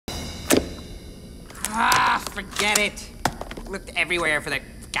Ah, forget it. Looked everywhere for that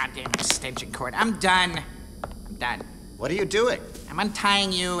goddamn extension cord. I'm done. What are you doing? I'm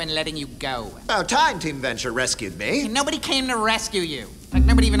untying you and letting you go. About time Team Venture rescued me. And nobody came to rescue you. Like,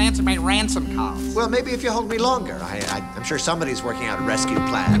 nobody even answered my ransom calls. Well, maybe if you hold me longer. I'm sure somebody's working out a rescue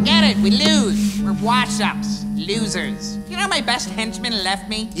plan. Forget it. We lose. We're wash-ups. Losers. You know my best henchman left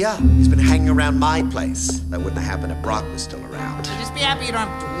me? Yeah, he's been hanging around my place. That wouldn't have happened if Brock was still around. So just be happy you don't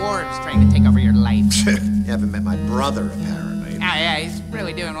have dwarves trying to take over your life. You haven't met my brother, apparently. Oh, yeah, he's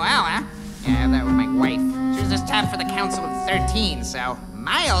really doing well, huh? Yeah, that was my wife. She was just tapped for the Council of 13, so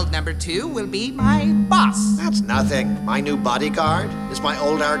my old number 2 will be my boss. That's nothing. My new bodyguard is my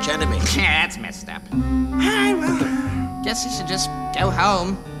old archenemy. Yeah, that's messed up. Alright, well, guess you should just go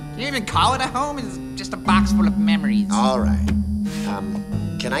home. Can you even call it a home? It's just a box full of memories. All right.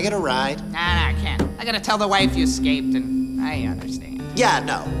 Can I get a ride? Nah, I can't. I gotta tell the wife you escaped, and I understand. Yeah,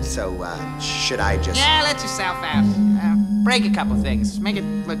 no. So, should I just... Yeah, let yourself out. Break a couple things. Make it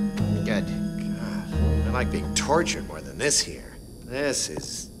look good. God, I like being tortured more than this here. This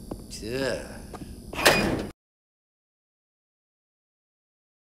is... Ugh.